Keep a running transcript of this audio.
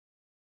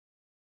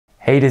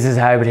Hey, this is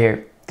Hybrid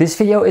here. This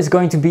video is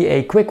going to be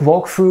a quick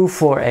walkthrough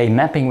for a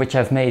mapping which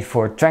I've made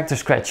for Traktor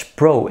Scratch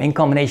Pro in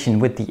combination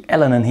with the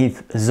A&H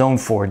Xone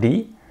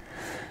 4D.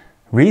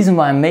 Reason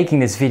why I'm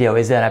making this video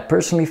is that I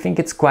personally think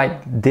it's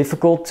quite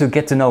difficult to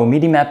get to know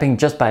MIDI mapping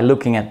just by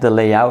looking at the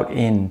layout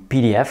in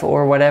PDF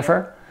or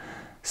whatever.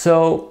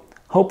 So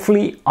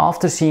hopefully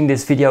after seeing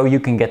this video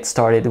you can get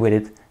started with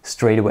it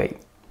straight away.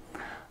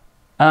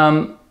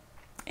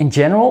 In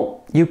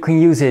general, you can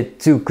use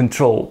it to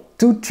control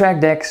 2 track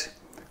decks,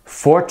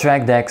 4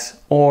 track decks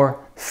or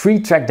 3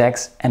 track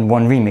decks and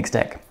 1 remix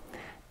deck.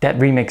 That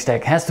remix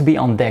deck has to be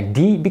on deck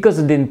D because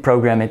I didn't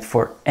program it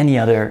for any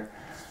other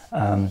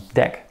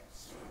deck.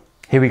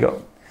 Here we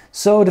go.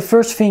 So the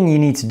first thing you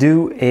need to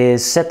do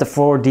is set the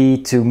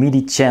 4D to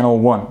MIDI channel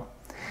 1.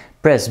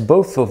 Press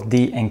both of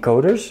the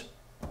encoders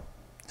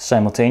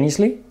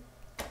simultaneously.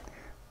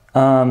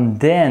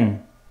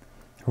 Then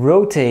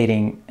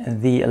rotating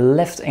the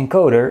left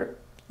encoder,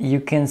 you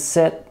can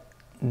set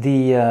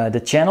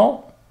the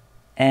channel.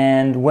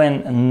 And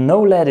when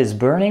no LED is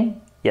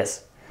burning,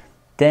 yes,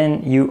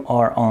 then you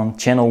are on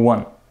channel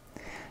 1.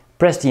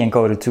 Press the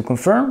encoder to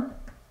confirm.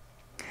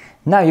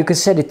 Now you can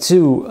set it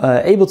to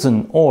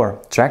Ableton or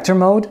Traktor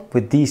mode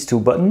with these 2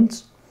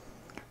 buttons.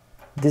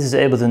 This is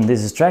Ableton,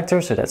 this is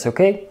Traktor, so that's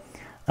okay.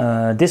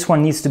 This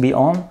one needs to be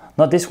on,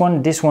 not this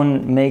one. This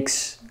one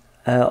makes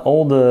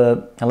all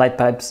the light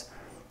pipes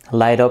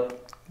light up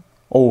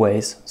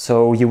always,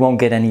 so you won't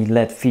get any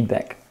LED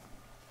feedback.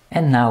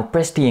 And now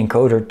press the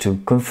encoder to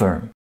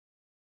confirm.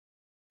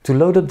 To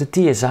load up the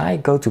TSI,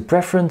 go to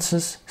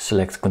Preferences,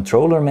 select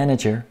Controller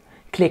Manager,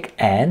 click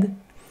Add,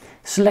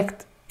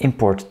 select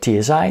Import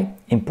TSI,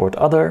 Import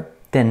Other,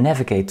 then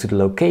navigate to the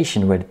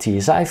location where the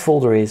TSI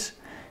folder is,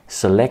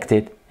 select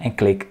it and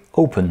click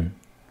Open.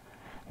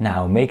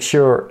 Now make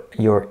sure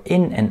your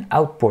in and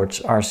out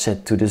ports are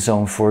set to the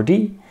Xone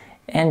 4D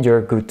and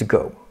you're good to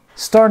go.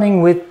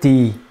 Starting with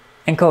the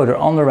encoder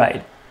on the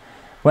right.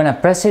 When I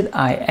press it,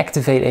 I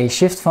activate a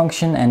shift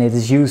function and it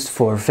is used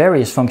for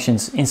various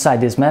functions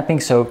inside this mapping,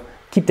 so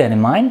keep that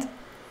in mind.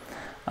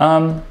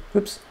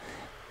 Oops.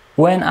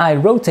 When I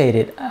rotate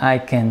it, I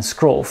can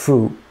scroll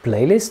through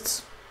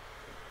playlists.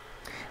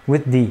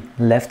 With the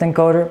left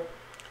encoder,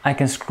 I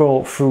can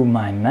scroll through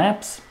my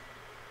maps.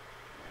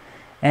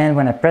 And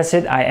when I press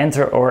it, I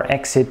enter or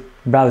exit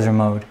browser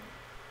mode.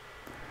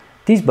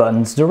 These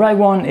buttons, the right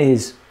one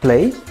is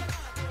play.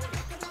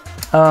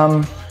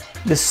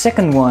 The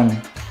second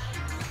one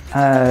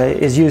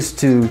is used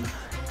to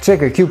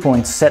trigger cue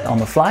points set on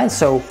the fly.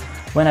 So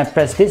when I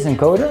press this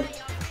encoder,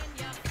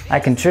 I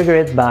can trigger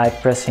it by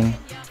pressing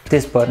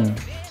this button.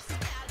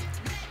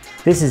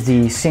 This is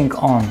the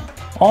sync on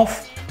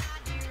off,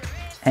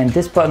 and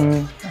this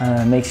button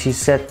makes you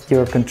set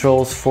your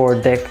controls for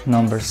deck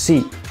number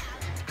C.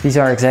 These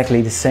are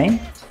exactly the same.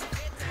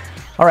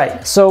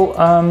 Alright, so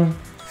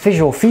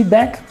visual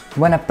feedback.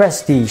 When I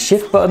press the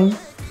shift button,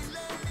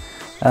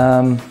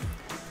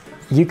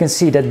 you can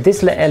see that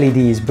this LED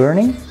is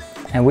burning,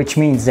 and which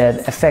means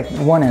that effect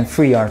 1 and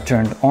 3 are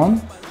turned on.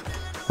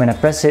 When I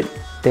press it,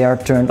 they are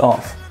turned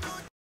off.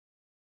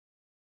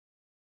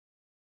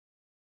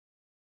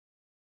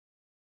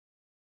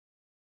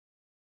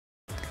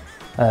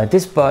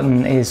 This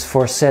button is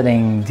for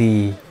setting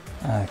the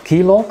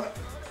key lock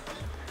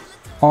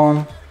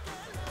on,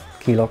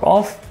 key lock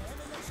off,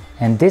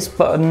 and this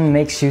button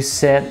makes you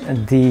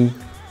set the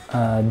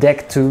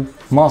deck to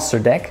master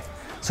deck.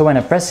 So when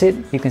I press it,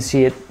 you can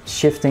see it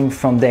shifting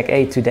from deck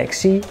A to deck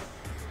C.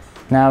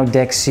 Now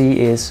deck C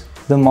is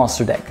the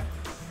master deck.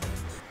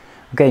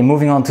 Okay,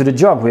 moving on to the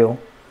jog wheel.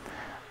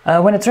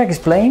 When a track is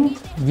playing,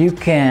 you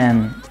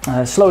can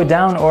slow it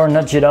down or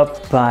nudge it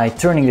up by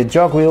turning the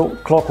jog wheel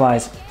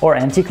clockwise or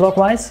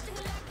anti-clockwise.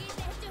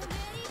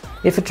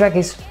 If a track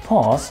is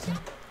paused,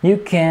 you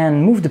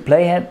can move the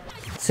playhead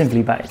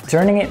simply by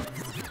turning it.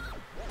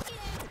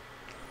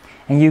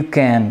 And you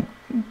can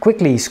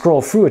quickly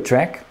scroll through a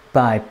track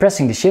by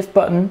pressing the shift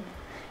button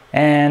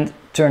and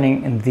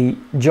turning the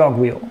jog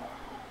wheel.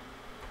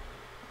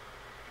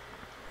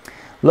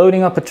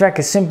 Loading up a track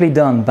is simply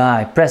done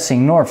by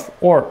pressing north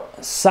or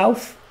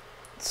south.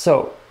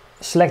 So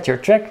select your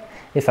track.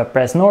 If I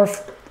press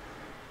north,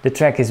 the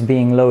track is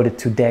being loaded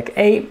to deck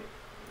A,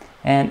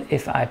 and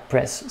if I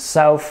press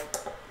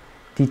south,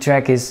 the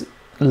track is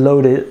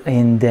loaded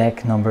in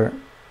deck number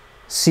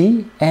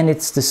C, and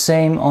it's the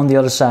same on the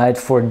other side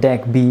for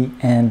deck B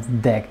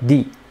and deck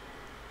D.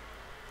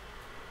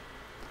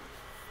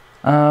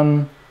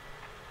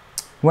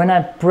 When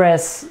I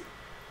press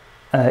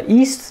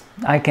east,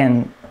 I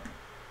can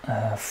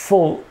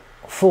fold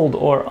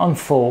or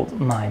unfold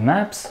my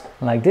maps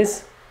like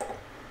this.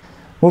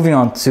 Moving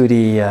on to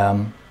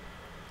the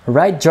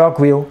right jog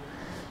wheel.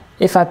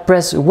 If I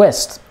press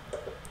west,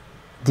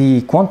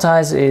 the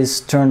quantize is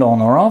turned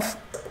on or off.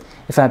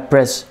 If I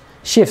press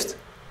shift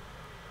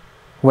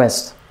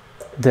west,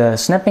 the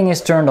snapping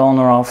is turned on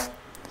or off.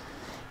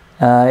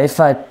 If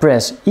I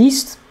press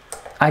east,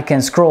 I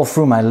can scroll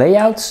through my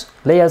layouts.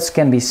 Layouts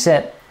can be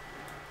set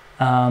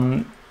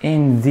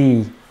in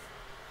the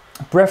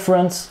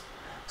preference.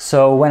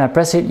 So when I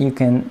press it, you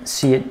can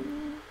see it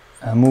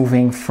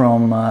moving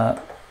from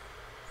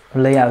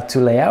layout to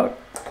layout.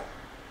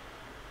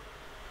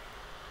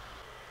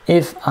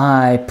 If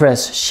I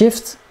press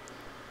Shift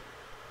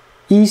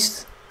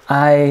East,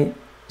 I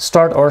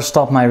start or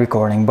stop my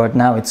recording, but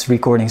now it's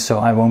recording, so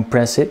I won't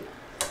press it.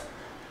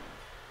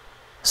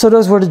 So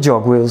those were the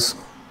jog wheels.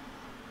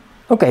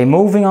 Okay,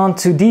 moving on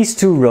to these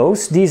two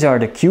rows. These are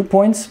the cue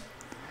points.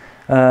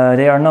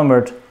 They are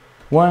numbered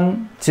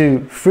 1,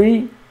 2,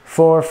 3,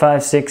 4,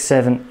 5, 6,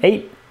 7,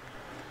 8.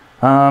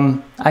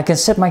 I can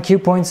set my cue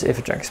points if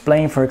it's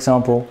playing, for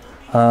example,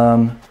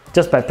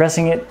 just by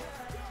pressing it.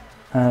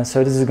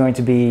 So this is going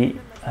to be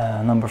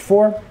number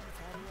 4.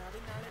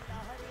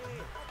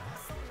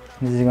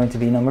 This is going to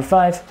be number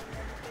 5.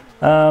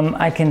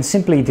 I can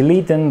simply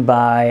delete them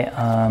by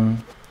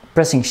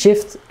pressing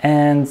Shift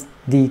and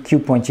the cue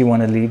point you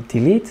want to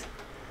delete.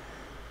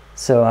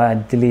 So I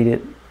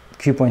deleted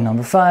cue point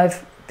number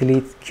 5,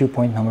 delete cue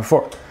point number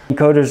 4.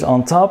 Encoders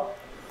on top.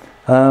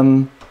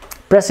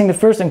 Pressing the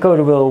first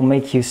encoder will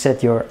make you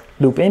set your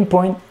loop in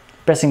point.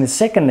 Pressing the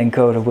second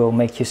encoder will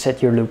make you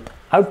set your loop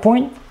out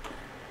point.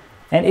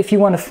 And if you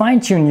want to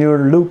fine-tune your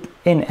loop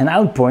in and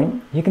out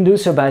point, you can do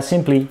so by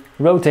simply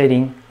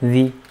rotating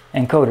the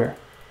encoder,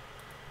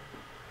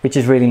 which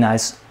is really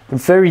nice.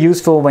 Very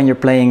useful when you're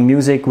playing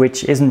music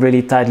which isn't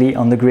really tightly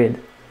on the grid.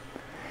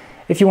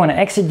 If you want to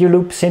exit your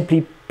loop,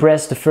 simply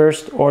press the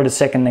first or the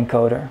second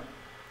encoder.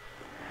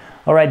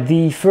 Alright,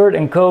 the third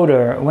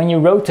encoder, when you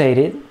rotate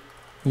it,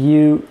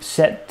 you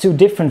set two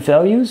different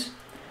values.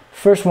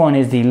 First one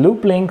is the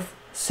loop length,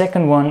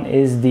 second one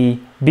is the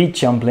beat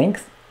jump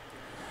length.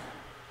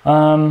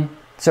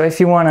 So if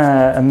you want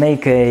to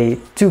make a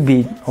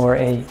 2-beat or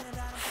a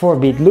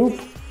 4-beat loop,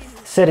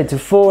 set it to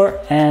 4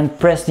 and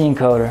press the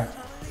encoder.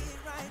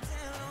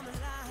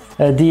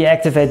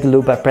 Deactivate the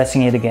loop by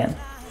pressing it again.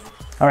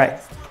 Alright,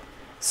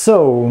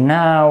 so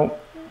now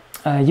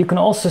you can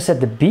also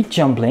set the beat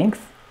jump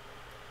length,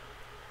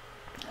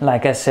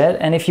 like I said,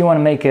 and if you want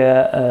to make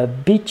a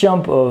beat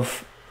jump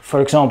of,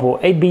 for example,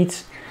 8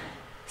 beats,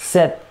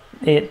 set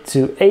it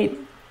to 8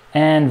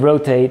 and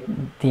rotate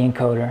the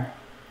encoder.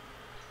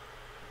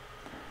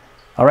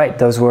 Alright,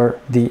 those were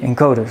the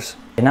encoders.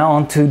 Now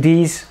on to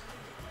these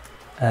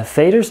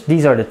faders.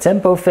 These are the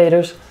tempo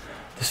faders.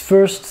 This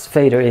first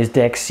fader is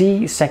deck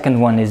C,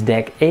 second one is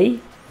deck A,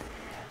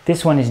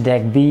 this one is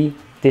deck B,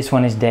 this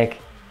one is deck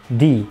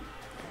D.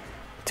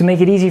 To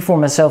make it easy for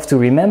myself to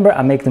remember,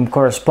 I make them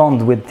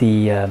correspond with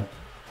the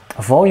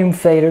volume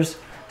faders.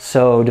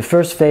 So the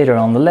first fader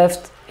on the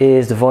left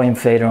is the volume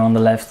fader on the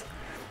left.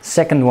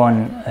 Second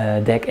one,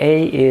 deck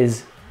A,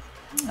 is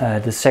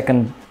the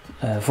second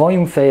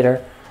volume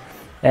fader,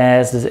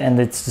 and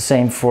it's the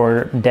same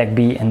for deck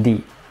B and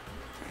D.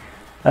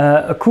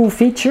 A cool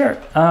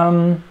feature,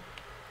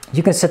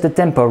 you can set the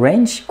tempo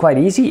range quite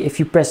easy if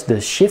you press the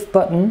Shift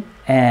button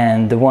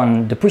and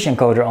the push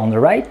encoder on the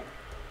right.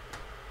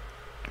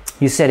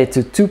 You set it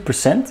to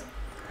 2%.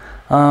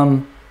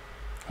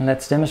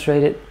 Let's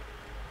demonstrate it.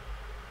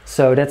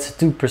 So that's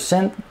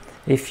 2%.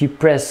 If you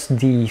press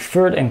the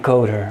third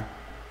encoder,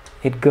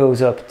 it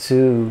goes up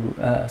to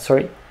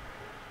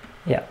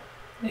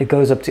it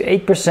goes up to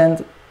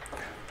 8%.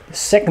 The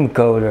second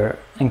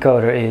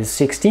encoder is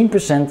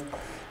 16%,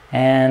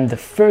 and the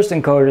first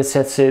encoder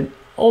sets it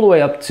all the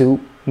way up to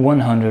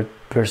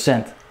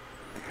 100%.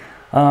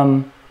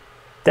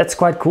 That's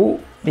quite cool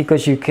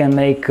because you can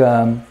make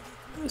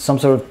some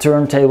sort of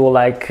turntable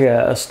like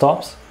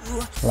stops,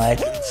 like.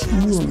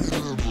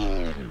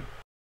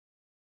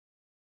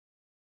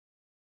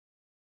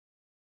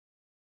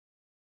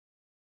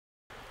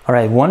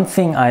 Alright, one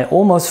thing I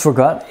almost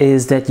forgot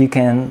is that you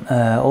can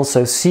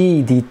also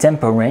see the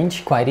tempo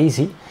range quite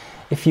easy.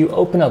 If you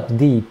open up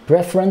the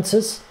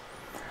preferences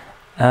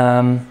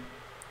and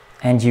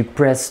you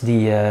press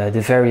the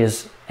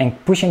various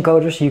push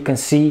encoders, you can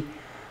see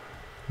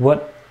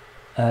what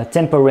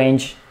tempo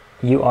range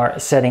you are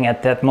setting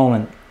at that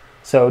moment.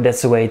 So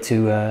that's the way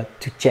to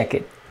check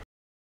it.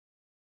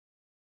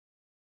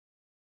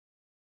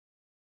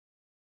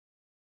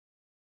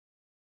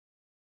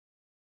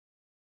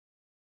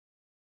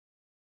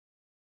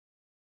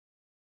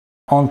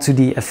 On to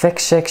the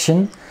effects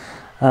section.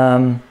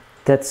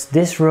 That's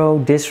this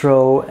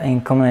row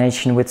in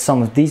combination with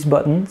some of these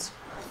buttons.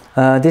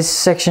 This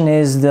section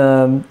is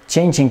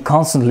changing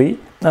constantly.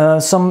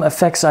 Some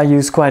effects I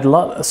use quite a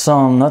lot,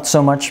 some not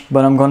so much,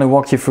 but I'm going to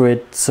walk you through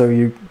it so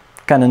you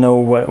kind of know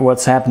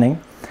what's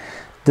happening.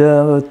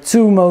 The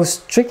two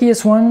most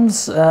trickiest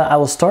ones I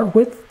will start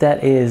with,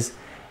 that is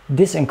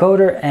this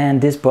encoder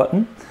and this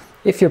button.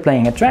 If you're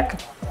playing a track,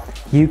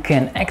 you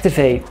can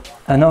activate,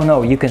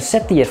 you can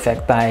set the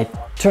effect by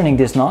turning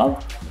this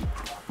knob,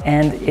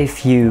 and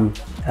if you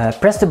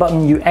press the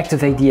button, you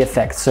activate the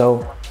effect.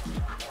 So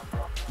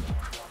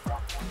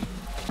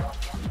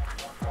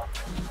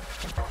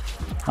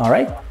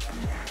alright,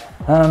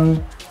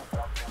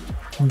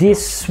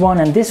 this one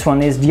and this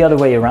one is the other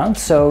way around.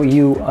 So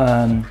you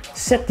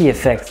set the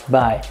effect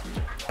by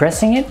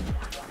pressing it,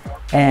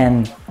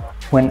 and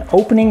when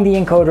opening the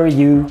encoder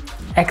you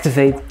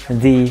activate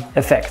the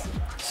effect.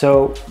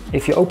 So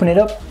if you open it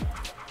up,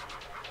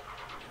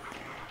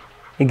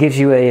 it gives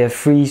you a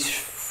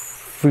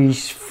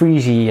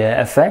freezy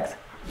effect.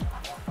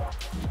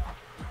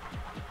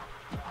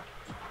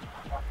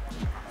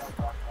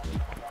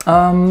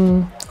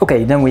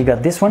 Okay, then we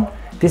got this one.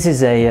 This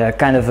is a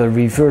kind of a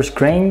reverse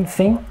grain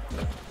thing.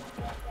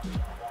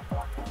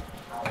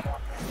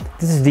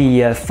 This is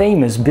the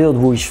famous Build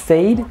Whoosh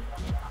Fade.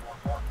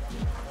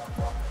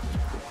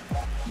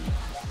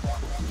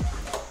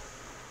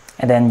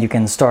 And then you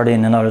can start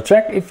in another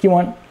track if you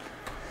want.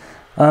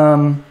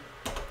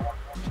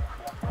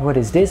 What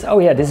is this? Oh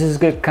yeah, this is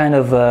kind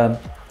of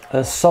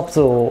a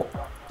subtle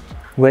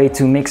way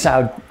to mix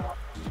out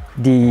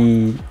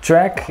the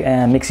track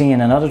and mixing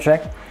in another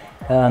track.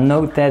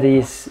 Note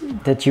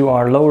that you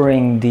are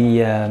lowering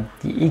the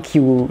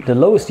EQ, the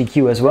lowest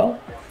EQ as well.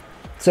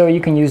 So you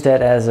can use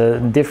that as a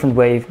different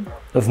way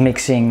of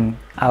mixing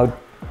out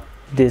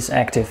this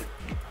active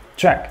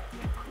track.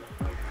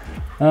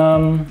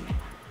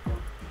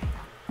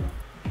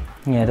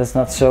 Yeah, that's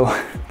not so,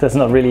 that's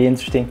not really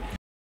interesting.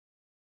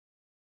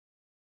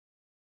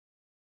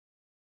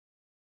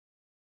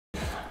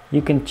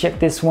 You can check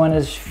this one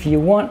if you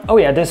want. Oh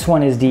yeah, this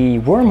one is the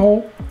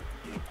wormhole.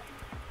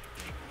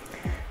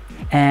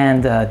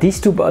 And these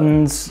two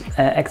buttons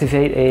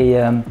activate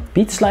a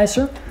beat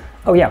slicer.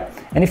 Oh yeah,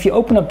 and if you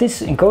open up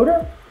this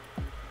encoder,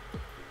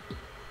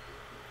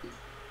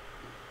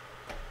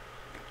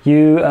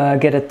 you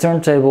get a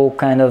turntable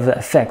kind of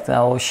effect.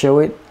 I will show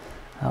it.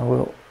 I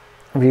will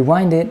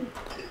rewind it,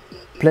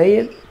 play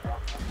it.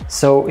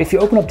 So if you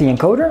open up the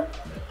encoder,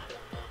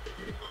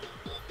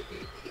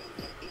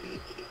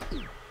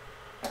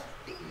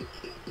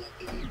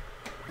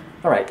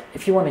 alright,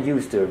 if you want to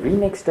use the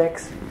remix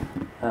decks,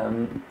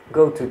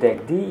 go to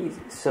deck D,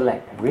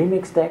 select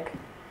remix deck,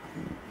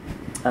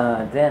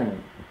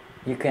 then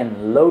you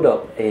can load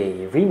up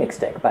a remix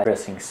deck by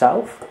pressing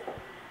south.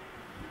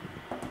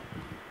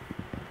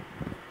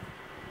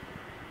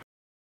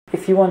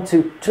 If you want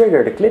to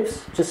trigger the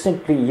clips, just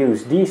simply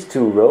use these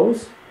two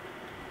rows.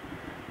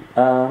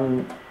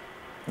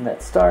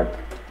 Let's start.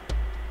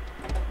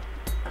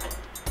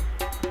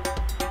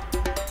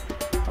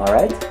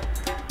 Alright.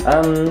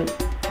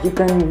 You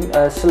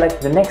can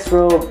select the next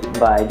row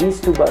by these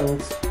two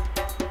buttons,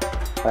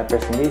 by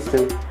pressing these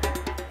two.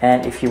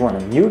 And if you want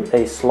to mute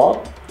a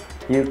slot,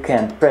 you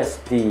can press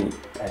the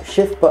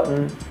shift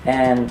button,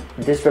 and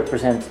this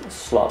represents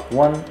slot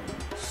 1,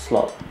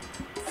 slot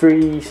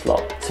 3,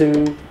 slot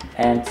 2,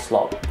 and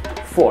slot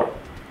 4.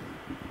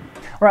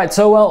 Alright,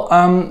 so well,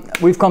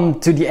 we've come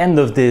to the end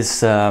of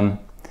this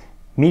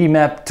MIDI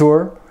map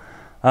tour.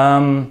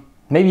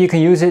 Maybe you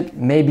can use it,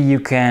 maybe you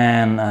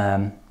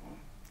can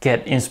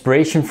get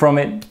inspiration from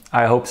it.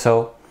 I hope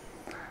so.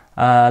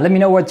 Let me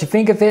know what you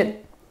think of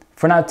it.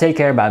 For now, take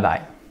care, bye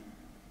bye.